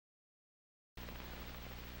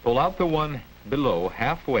Pull out the one below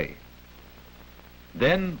halfway.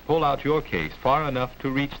 Then pull out your case far enough to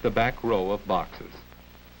reach the back row of boxes.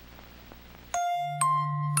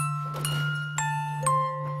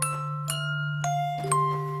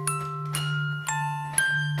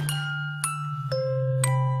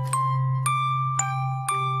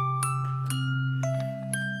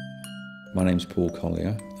 My name's Paul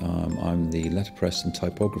Collier. I'm the letterpress and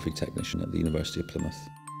typography technician at the University of Plymouth.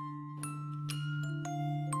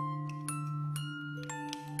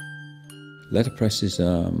 Letterpress is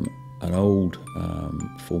an old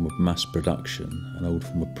form of mass production, an old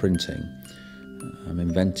form of printing,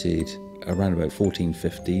 invented around about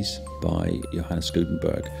 1450s by Johannes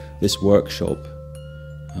Gutenberg. This workshop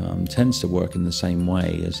tends to work in the same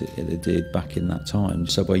way as it did back in that time.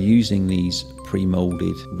 So by using these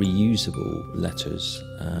pre-moulded, reusable letters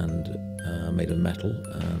and made of metal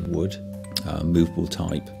and wood, movable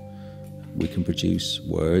type, we can produce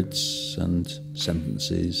words and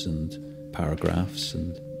sentences and paragraphs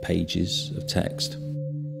and pages of text.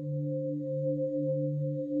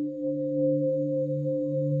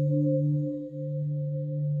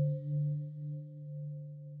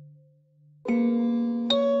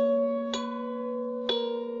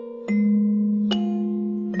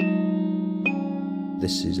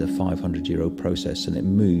 This is a 500-year-old process, and it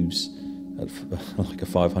moves at like a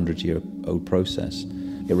 500-year-old process.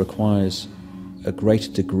 It requires a greater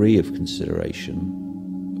degree of consideration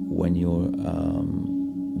when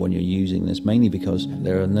you're using this, mainly because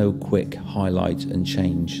there are no quick highlight and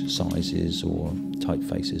change sizes or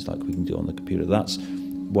typefaces like we can do on the computer. That's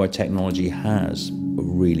why technology has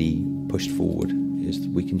really pushed forward, is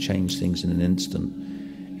we can change things in an instant.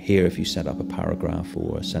 Here, if you set up a paragraph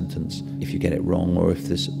or a sentence, if you get it wrong, or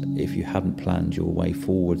if you haven't planned your way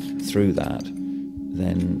forward through that,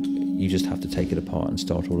 then you just have to take it apart and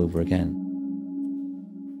start all over again.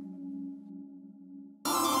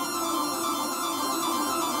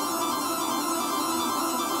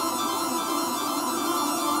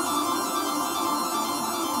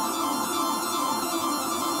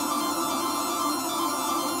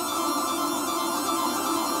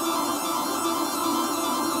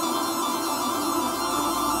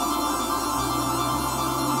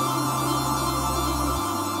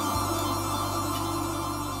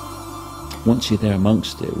 Once you're there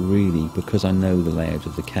amongst it, really, because I know the layout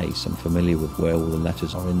of the case, I'm familiar with where all the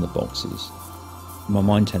letters are in the boxes, my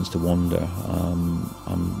mind tends to wander.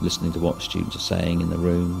 I'm listening to what students are saying in the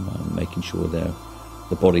room, making sure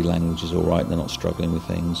the body language is all right, they're not struggling with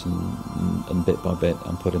things, and bit by bit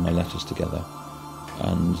I'm putting my letters together.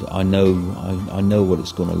 And I know what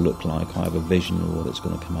it's going to look like. I have a vision of what it's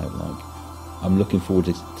going to come out like. I'm looking forward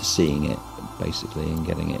to seeing it, basically, and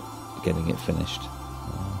getting it finished.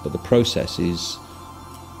 But the process is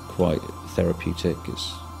quite therapeutic.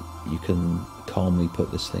 You can calmly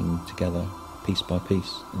put this thing together piece by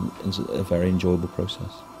piece, and it's a very enjoyable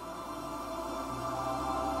process.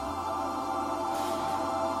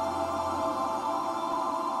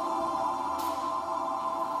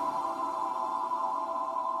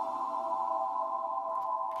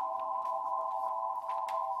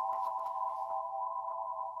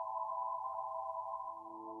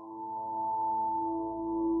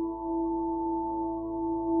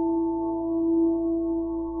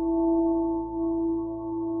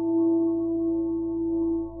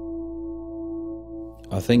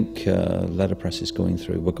 I think letterpress is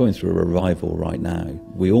we're going through a revival right now.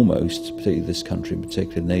 We almost, particularly this country in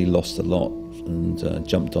particular, they lost a lot and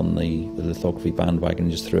jumped on the lithography bandwagon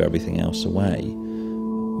and just threw everything else away.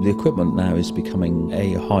 The equipment now is becoming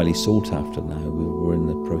highly sought after now. We're in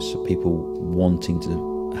the process of people wanting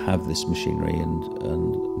to have this machinery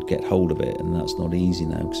and get hold of it, and that's not easy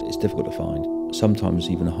now because it's difficult to find. Sometimes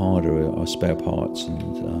even harder are spare parts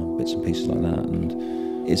and bits and pieces like that,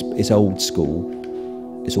 and it's old school.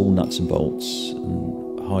 It's all nuts and bolts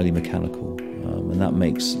and highly mechanical, and that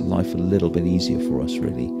makes life a little bit easier for us,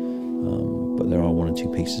 really. But there are one or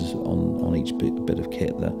two pieces on each bit of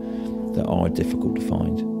kit that are difficult to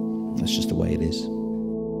find. That's just the way it is.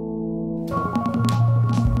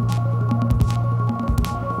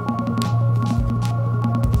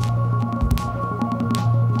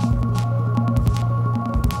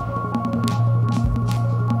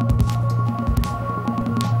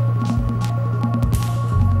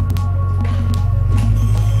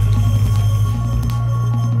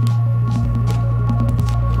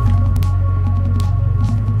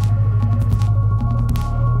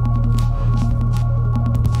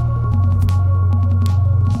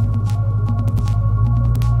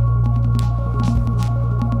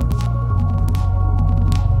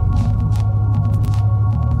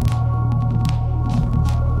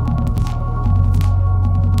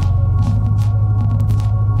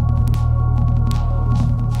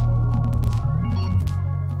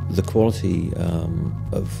 quality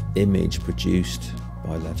of image produced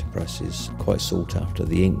by letterpress is quite sought after.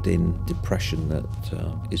 The inked-in depression that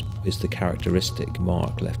is the characteristic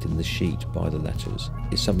mark left in the sheet by the letters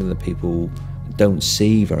is something that people don't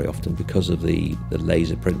see very often because of the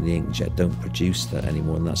laser print and the inkjet don't produce that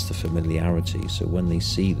anymore, and that's the familiarity. So when they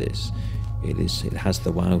see this, it has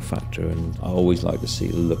the wow factor, and I always like to see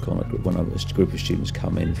the look on it when a group of students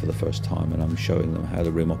come in for the first time and I'm showing them how the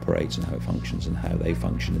room operates and how it functions and how they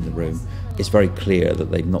function in the room. It's very clear that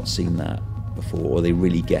they've not seen that before, or they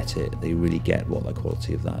really get it. They really get what the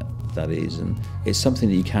quality of that is, and it's something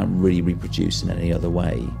that you can't really reproduce in any other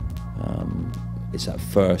way. It's that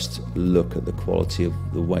first look at the quality of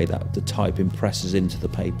the way that the type impresses into the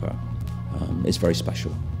paper. It's very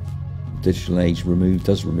special. Digital age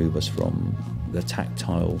does remove us from the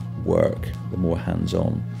tactile work, the more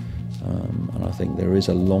hands-on, and I think there is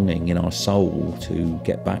a longing in our soul to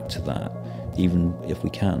get back to that. Even if we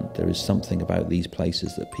can't, there is something about these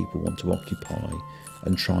places that people want to occupy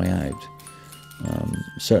and try out.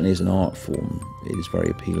 Certainly as an art form, it is very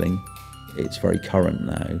appealing. It's very current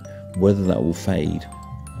now. Whether that will fade,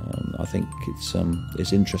 I think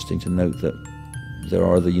it's interesting to note that there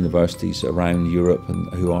are other universities around Europe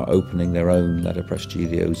who are opening their own letterpress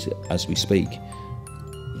studios as we speak.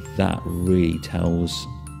 That really tells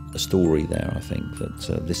a story there, I think,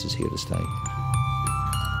 that this is here to stay.